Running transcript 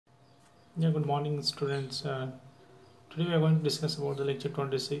Yeah, good morning, students. Today we are going to discuss about the lecture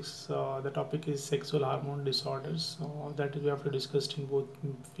 26. The topic is sexual hormone disorders. So that we have to discuss in both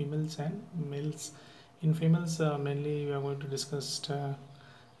females and males. In females, mainly we are going to discuss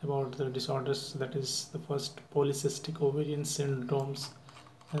about the disorders. That is the first polycystic ovarian syndromes,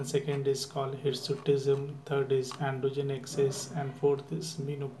 and second is called hirsutism. Third is androgen excess, and fourth is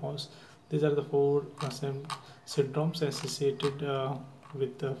menopause. These are the four syndromes associated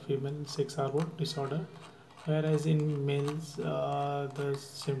with the female sex hormone disorder. Whereas in males, the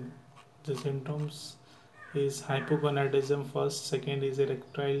symptoms is hypogonadism first, second is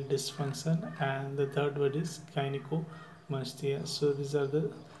erectile dysfunction, and the third one is gynecomastia. So these are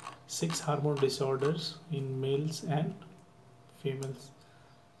the six hormone disorders in males and females.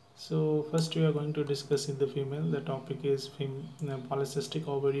 So first we are going to discuss in the female. The topic is polycystic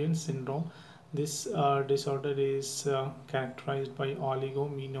ovarian syndrome. This disorder is characterized by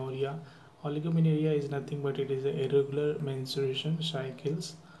oligomenorrhea. Oligomenorrhea is nothing but it is a irregular menstruation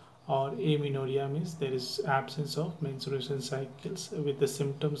cycles, or amenorrhea means there is absence of menstruation cycles with the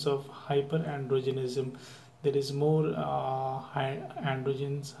symptoms of hyperandrogenism. There is more high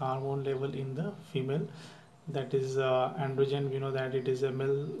androgens hormone level in the female. That is androgen. We know that it is a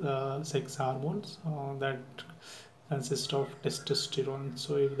male sex hormones that consist of testosterone.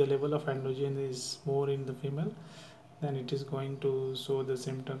 So if the level of androgen is more in the female, then it is going to show the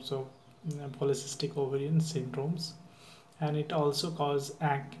symptoms of polycystic ovarian syndromes. And it also causes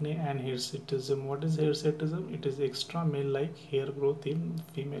acne and hirsutism. What is hirsutism? It is extra male like hair growth in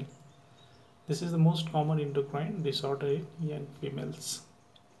female. This is the most common endocrine disorder in young females.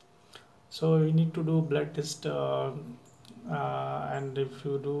 So we need to do blood test, and if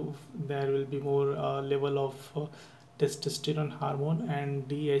you do, there will be more level of testosterone hormone and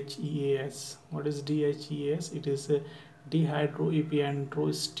DHEAS. What is DHEAS? It is a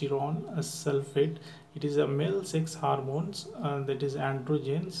dehydroepiandrosterone sulfate. It is a male sex hormones that is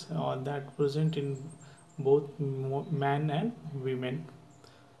androgens that present in both man and women.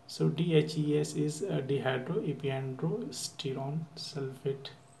 So DHEAS is a dehydroepiandrosterone sulfate.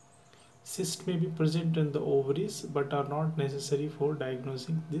 Cysts may be present in the ovaries but are not necessary for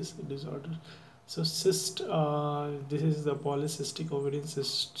diagnosing this disorder. So cyst, this is the polycystic ovarian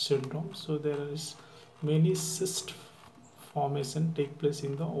cyst syndrome. So there is many cyst formation take place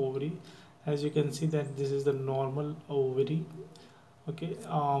in the ovary. As you can see that this is the normal ovary. Okay.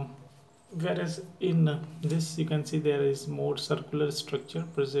 Whereas in this you can see there is more circular structure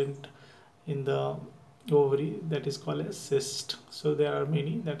present in the ovary, that is called as cyst. So there are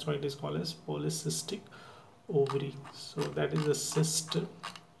many, that's why it is called as polycystic ovary. So that is a cyst.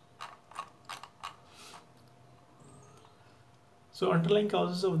 So underlying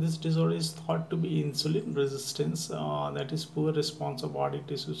causes of this disorder is thought to be insulin resistance, that is poor response of body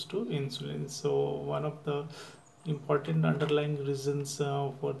tissues to insulin. So one of the important underlying reasons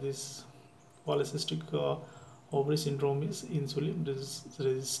for this polycystic ovary syndrome is insulin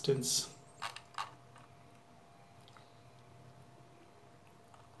resistance.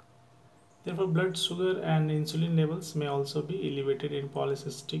 Therefore, blood sugar and insulin levels may also be elevated in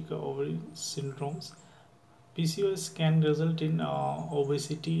polycystic ovary syndromes. PCOS can result in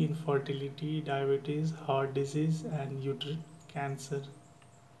obesity, infertility, diabetes, heart disease, and uterine cancer.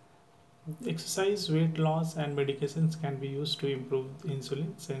 Exercise, weight loss, and medications can be used to improve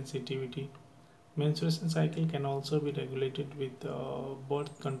insulin sensitivity. Menstruation cycle can also be regulated with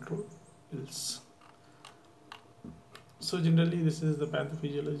birth control pills. So generally this is the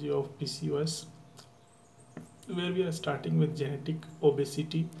pathophysiology of PCOS, where we are starting with genetic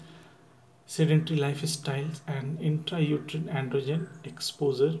obesity, sedentary lifestyles, and intrauterine androgen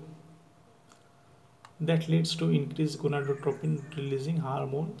exposure that leads to increased gonadotropin releasing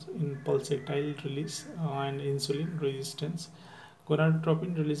hormones in pulsatile release and insulin resistance.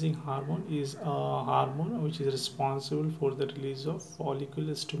 Gonadotropin releasing hormone is a hormone which is responsible for the release of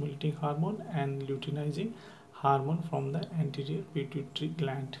follicular stimulating hormone and luteinizing hormone from the anterior pituitary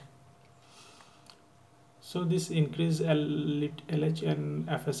gland. So this increased LH and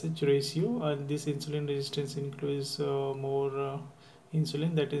FSH ratio, and this insulin resistance includes more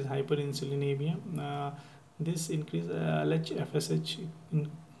insulin, that is hyperinsulinemia. This increase LH FSH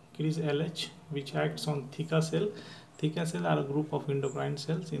increase LH, which acts on theca cell. Theca cell are a group of endocrine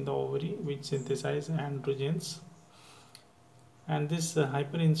cells in the ovary which synthesize androgens, and this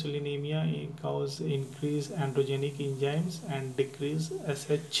hyperinsulinemia causes increased androgenic enzymes and decrease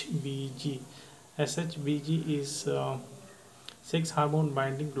SHBG. SHBG is sex hormone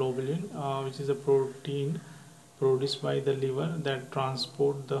binding globulin, which is a protein produced by the liver that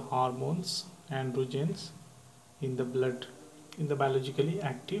transport the hormones androgens in the blood. in the biologically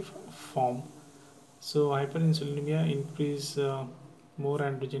active form. So hyperinsulinemia increase more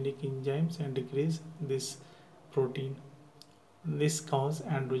androgenic enzymes and decrease this protein. This cause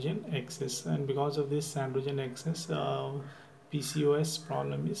androgen excess, and because of this androgen excess, PCOS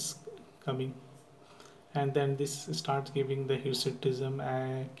problem is coming, and then this starts giving the hirsutism,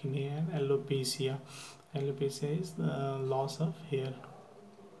 acne, and alopecia. Alopecia is the loss of hair,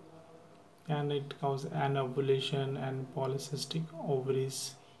 and it causes anovulation and polycystic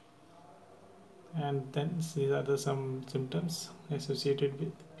ovaries. And then these are some symptoms associated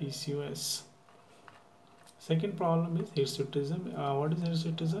with PCOS. Second problem is hirsutism. What is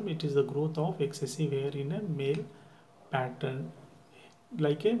hirsutism? It is the growth of excessive hair in a male pattern,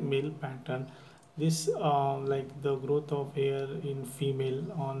 like a male pattern. This like the growth of hair in female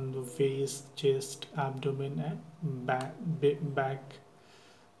on the face, chest, abdomen, and back.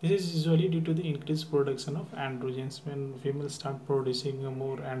 This is usually due to the increased production of androgens. When females start producing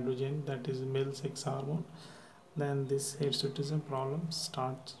more androgen, that is male sex hormone, then this hirsutism problem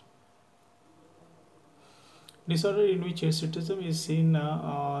starts. Disorder in which hirsutism is seen,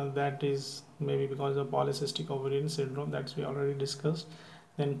 that is maybe because of polycystic ovarian syndrome, that's we already discussed.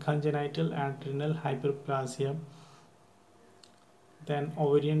 Then congenital adrenal hyperplasia, then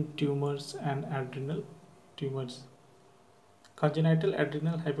ovarian tumors and adrenal tumors. Congenital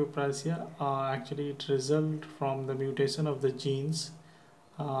adrenal hyperplasia, actually it results from the mutation of the genes,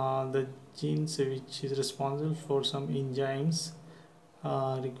 the genes which is responsible for some enzymes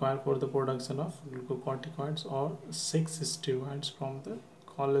required for the production of glucocorticoids or sex steroids from the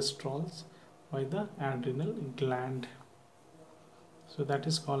cholesterols by the adrenal gland. So that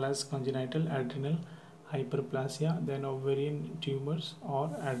is called as congenital adrenal hyperplasia, then ovarian tumors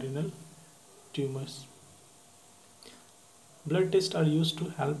or adrenal tumors. Blood tests are used to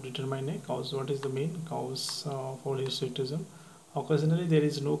help determine a cause. What is the main cause for hirsutism? Occasionally there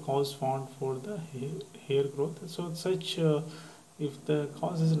is no cause found for the hair growth. So such if the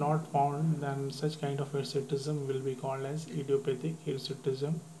cause is not found, then such kind of hirsutism will be called as idiopathic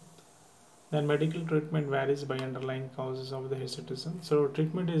hirsutism. Then medical treatment varies by underlying causes of the hirsutism. So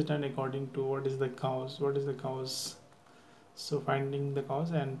treatment is done according to what is the cause. What is the cause? So finding the cause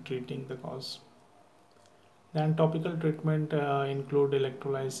and treating the cause. Then topical treatment include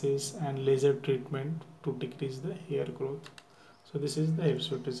electrolysis and laser treatment to decrease the hair growth. So this is the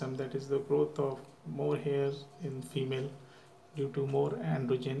hirsutism, that is the growth of more hair in female due to more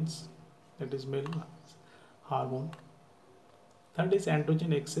androgens, that is male hormone. Third is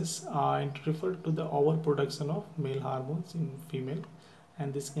androgen excess. It refers to the overproduction of male hormones in female,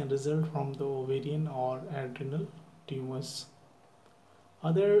 and this can result from the ovarian or adrenal tumors.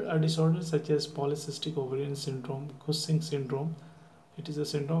 Other disorders such as polycystic ovarian syndrome, Cushing syndrome, it is a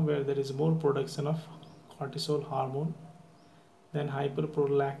syndrome where there is more production of cortisol hormone. Then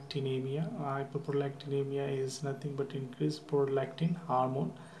hyperprolactinemia. Hyperprolactinemia is nothing but increased prolactin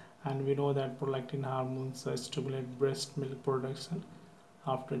hormone, and we know that prolactin hormones stimulate breast milk production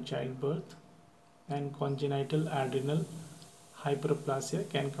after childbirth. And congenital adrenal hyperplasia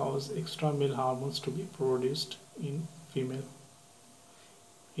can cause extra male hormones to be produced in female.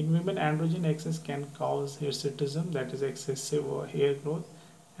 In women, androgen excess can cause hirsutism, that is excessive hair growth,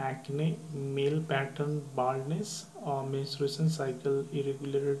 acne, male pattern baldness, menstruation cycle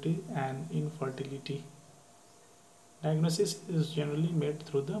irregularity, and infertility. Diagnosis is generally made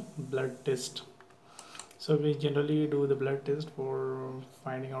through the blood test. So we generally do the blood test for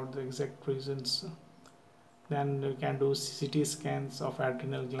finding out the exact reasons. Then we can do CT scans of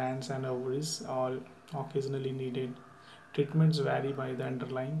adrenal glands and ovaries, are occasionally needed. Treatments vary by the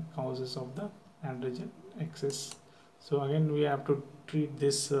underlying causes of the androgen excess. So again, we have to treat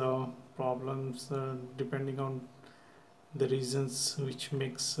these problems depending on the reasons which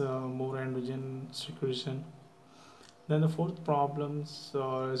makes more androgen secretion. Then the fourth problems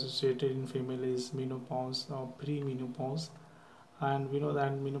associated in female is menopause or pre-menopause, and we know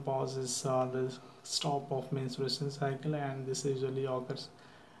that menopause is the stop of menstruation cycle, and this usually occurs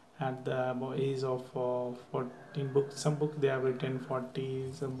at the age of 14. Some book they have written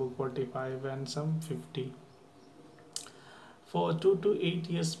 40, some book 45, and some 50. For 2 to 8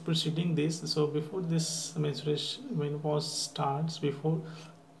 years preceding this, so before this menopause starts,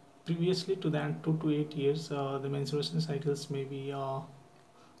 previously to that 2 to 8 years, the menstruation cycles may be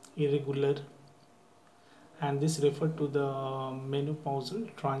irregular, and this referred to the menopausal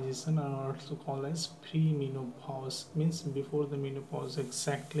transition, or also called as pre-menopause, means before the menopause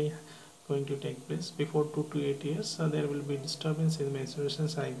exactly going to take place. Before 2 to 8 years, there will be disturbance in the menstruation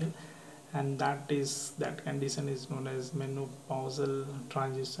cycle, and that condition is known as menopausal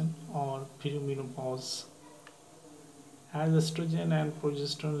transition or pre-menopause. As estrogen and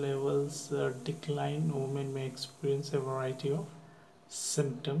progesterone levels decline, women may experience a variety of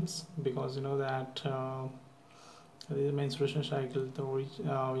symptoms, because you know that the menstruation cycle,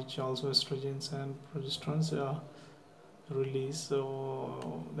 which also estrogens and progesterones release,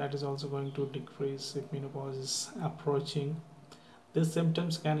 so that is also going to decrease if menopause is approaching. These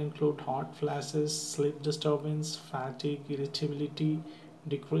symptoms can include hot flashes, sleep disturbance, fatigue, irritability,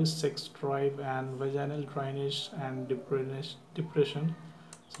 decreased sex drive, and vaginal dryness and depression.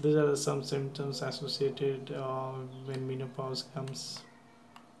 So these are some symptoms associated when menopause comes.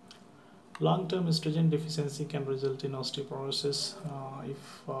 Long-term estrogen deficiency can result in osteoporosis.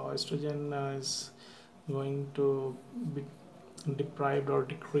 If estrogen is going to be deprived or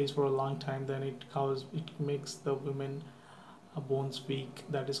decreased for a long time, then it makes the women bones weak.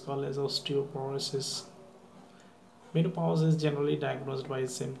 That is called as osteoporosis. Menopause is generally diagnosed by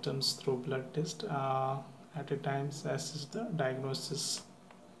symptoms through blood test. At a times assist the diagnosis.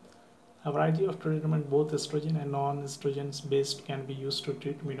 A variety of treatment, both estrogen and non-estrogen based, can be used to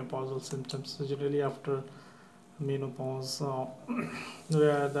treat menopausal symptoms. So generally after menopause,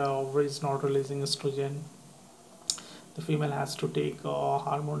 where the ovary is not releasing estrogen, the female has to take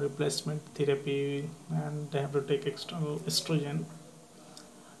hormone replacement therapy, and they have to take external estrogen.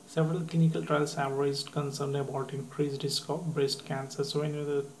 Several clinical trials have raised concern about increased risk of breast cancer. So when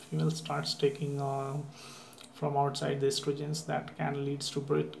the female starts taking from outside the estrogens, that can leads to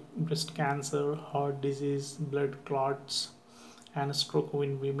breast cancer, heart disease, blood clots, and stroke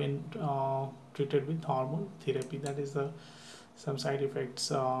in women treated with hormone therapy. That is some side effects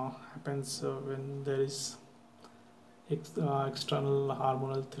happens when there is external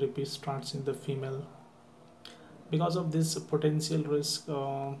hormonal therapy starts in the female. Because of this potential risk,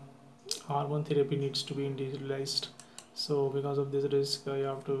 hormone therapy needs to be individualized. So because of this risk, you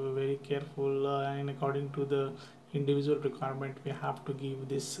have to be very careful, and according to the individual requirement, we have to give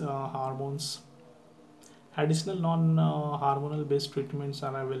these hormones. Additional non-hormonal based treatments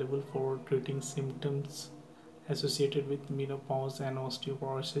are available for treating symptoms associated with menopause and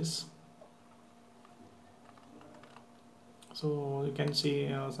osteoporosis. So you can see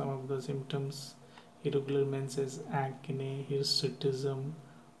some of the symptoms: irregular menses, acne, hirsutism,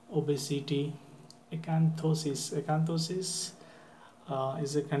 obesity, acanthosis. Acanthosis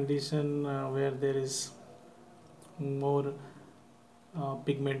is a condition where there is more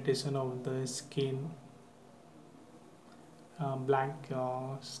pigmentation of the skin, black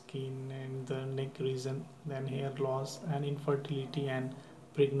skin in the neck region, then hair loss and infertility and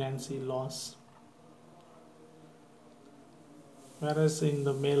pregnancy loss. Whereas in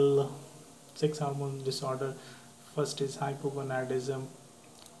the male, sex hormone disorder, first is hypogonadism.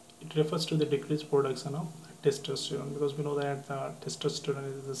 It refers to the decreased production of testosterone, because we know that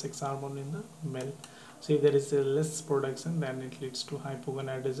testosterone is the sex hormone in the male. So if there is a less production, then it leads to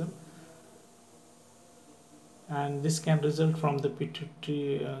hypogonadism, and this can result from the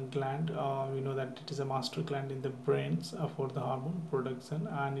pituitary gland. We know that it is a master gland in the brains for the hormone production,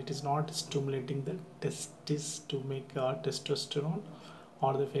 and it is not stimulating the testes to make testosterone,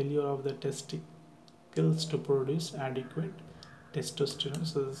 or the failure of the testicles to produce adequate testosterone.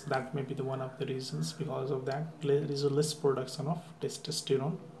 So that may be the one of the reasons. Because of that, there is a less production of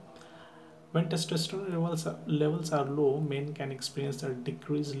testosterone. When testosterone levels are low, men can experience a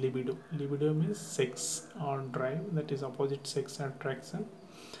decreased libido. Libido means sex or drive, that is opposite sex attraction.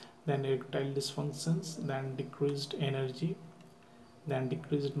 Then erectile dysfunctions, then decreased energy, then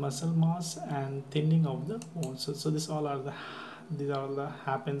decreased muscle mass and thinning of the bones. So these all the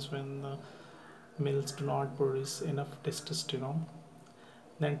happens when the males do not produce enough testosterone.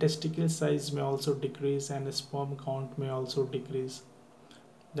 Then testicle size may also decrease, and sperm count may also decrease.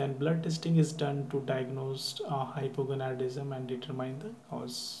 Then blood testing is done to diagnose hypogonadism and determine the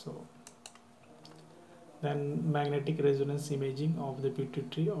cause. So then magnetic resonance imaging of the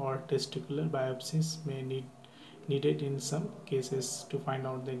pituitary or testicular biopsies may needed in some cases to find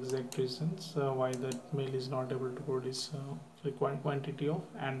out the exact reasons why the male is not able to produce required quantity of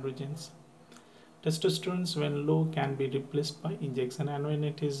androgens. Testosterone, when low, can be replaced by injection, and when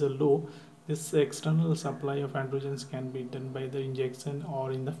it is low, this external supply of androgens can be done by the injection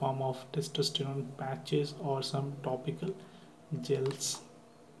or in the form of testosterone patches or some topical gels.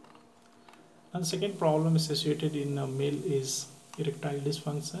 And the second problem associated in a male is erectile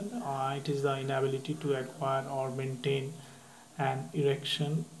dysfunction. It is the inability to acquire or maintain an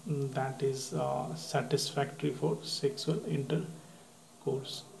erection that is satisfactory for sexual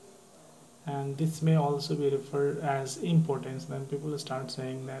intercourse. And this may also be referred as impotence. Then people start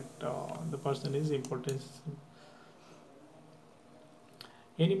saying that the person is impotent.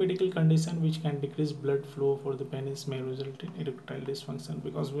 Any medical condition which can decrease blood flow for the penis may result in erectile dysfunction,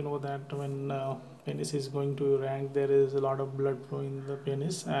 because we know that when penis is going to erect, there is a lot of blood flow in the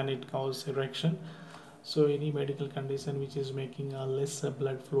penis and it causes erection. So any medical condition which is making a less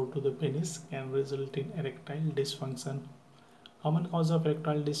blood flow to the penis can result in erectile dysfunction. Common cause of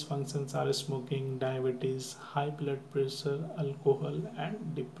erectile dysfunctions are smoking, diabetes, high blood pressure, alcohol,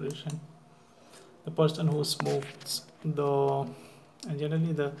 and depression. The person who smokes,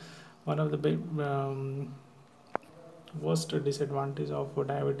 generally the one of the big worst disadvantage of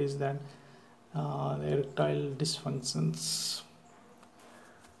diabetes, that erectile dysfunctions.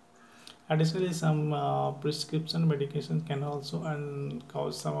 Additionally, some prescription medication can also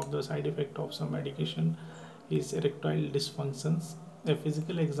cause some of the side effect of some medication is erectile dysfunctions. A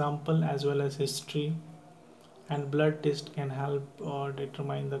physical example as well as history and blood test can help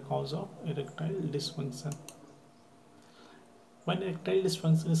determine the cause of erectile dysfunction. When erectile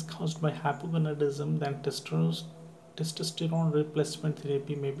dysfunction is caused by hypogonadism, then testosterone replacement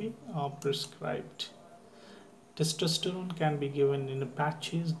therapy may be prescribed. Testosterone can be given in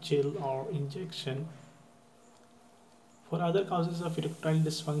patches, gel, or injection. For other causes of erectile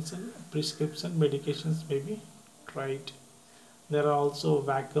dysfunction, prescription medications may be tried. There are also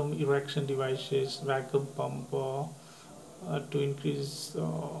vacuum erection devices, vacuum pump to increase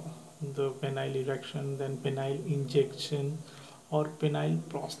the penile erection, then penile injection or penile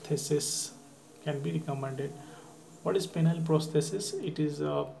prosthesis can be recommended. What is penile prosthesis? It is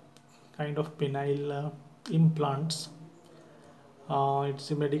a kind of penile implants.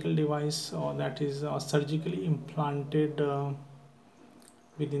 It's a medical device that is surgically implanted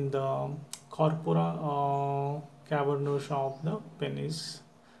within the corpora cavernosa of the penis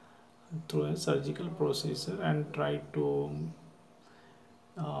through a surgical procedure and try to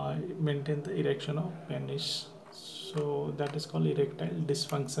maintain the erection of penis. So that is called erectile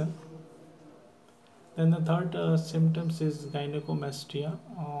dysfunction. Then the third symptoms is gynecomastia,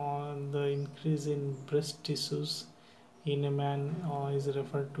 the increase in breast tissues in a man is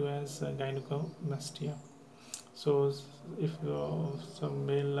referred to as gynecomastia. So if some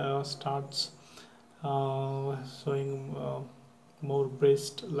male starts showing more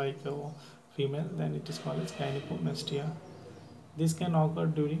breast like a female, then it is called as gynecomastia. This can occur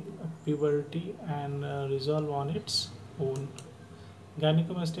during puberty and resolve on its own.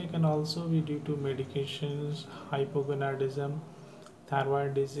 Gynecomastia can also be due to medications, hypogonadism,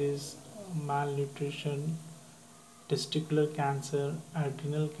 thyroid disease, malnutrition, testicular cancer,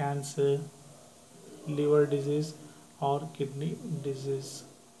 adrenal cancer, liver disease, or kidney disease.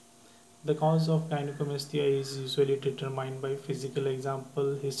 The cause of gynecomastia is usually determined by physical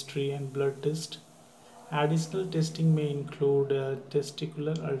example, history, and blood test. Additional testing may include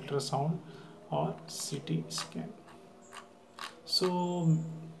testicular ultrasound or CT scan. So,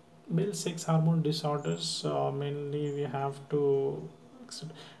 male sex hormone disorders, mainly we have to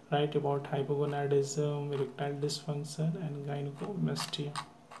write about hypogonadism, erectile dysfunction, and gynecomastia.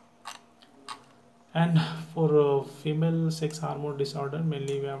 And for female sex hormone disorder,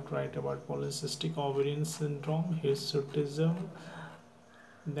 mainly we have to write about polycystic ovarian syndrome, hirsutism,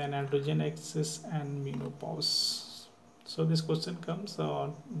 then androgen excess, and menopause. So this question comes,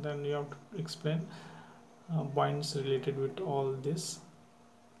 then you have to explain points related with all this.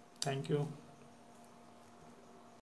 Thank you.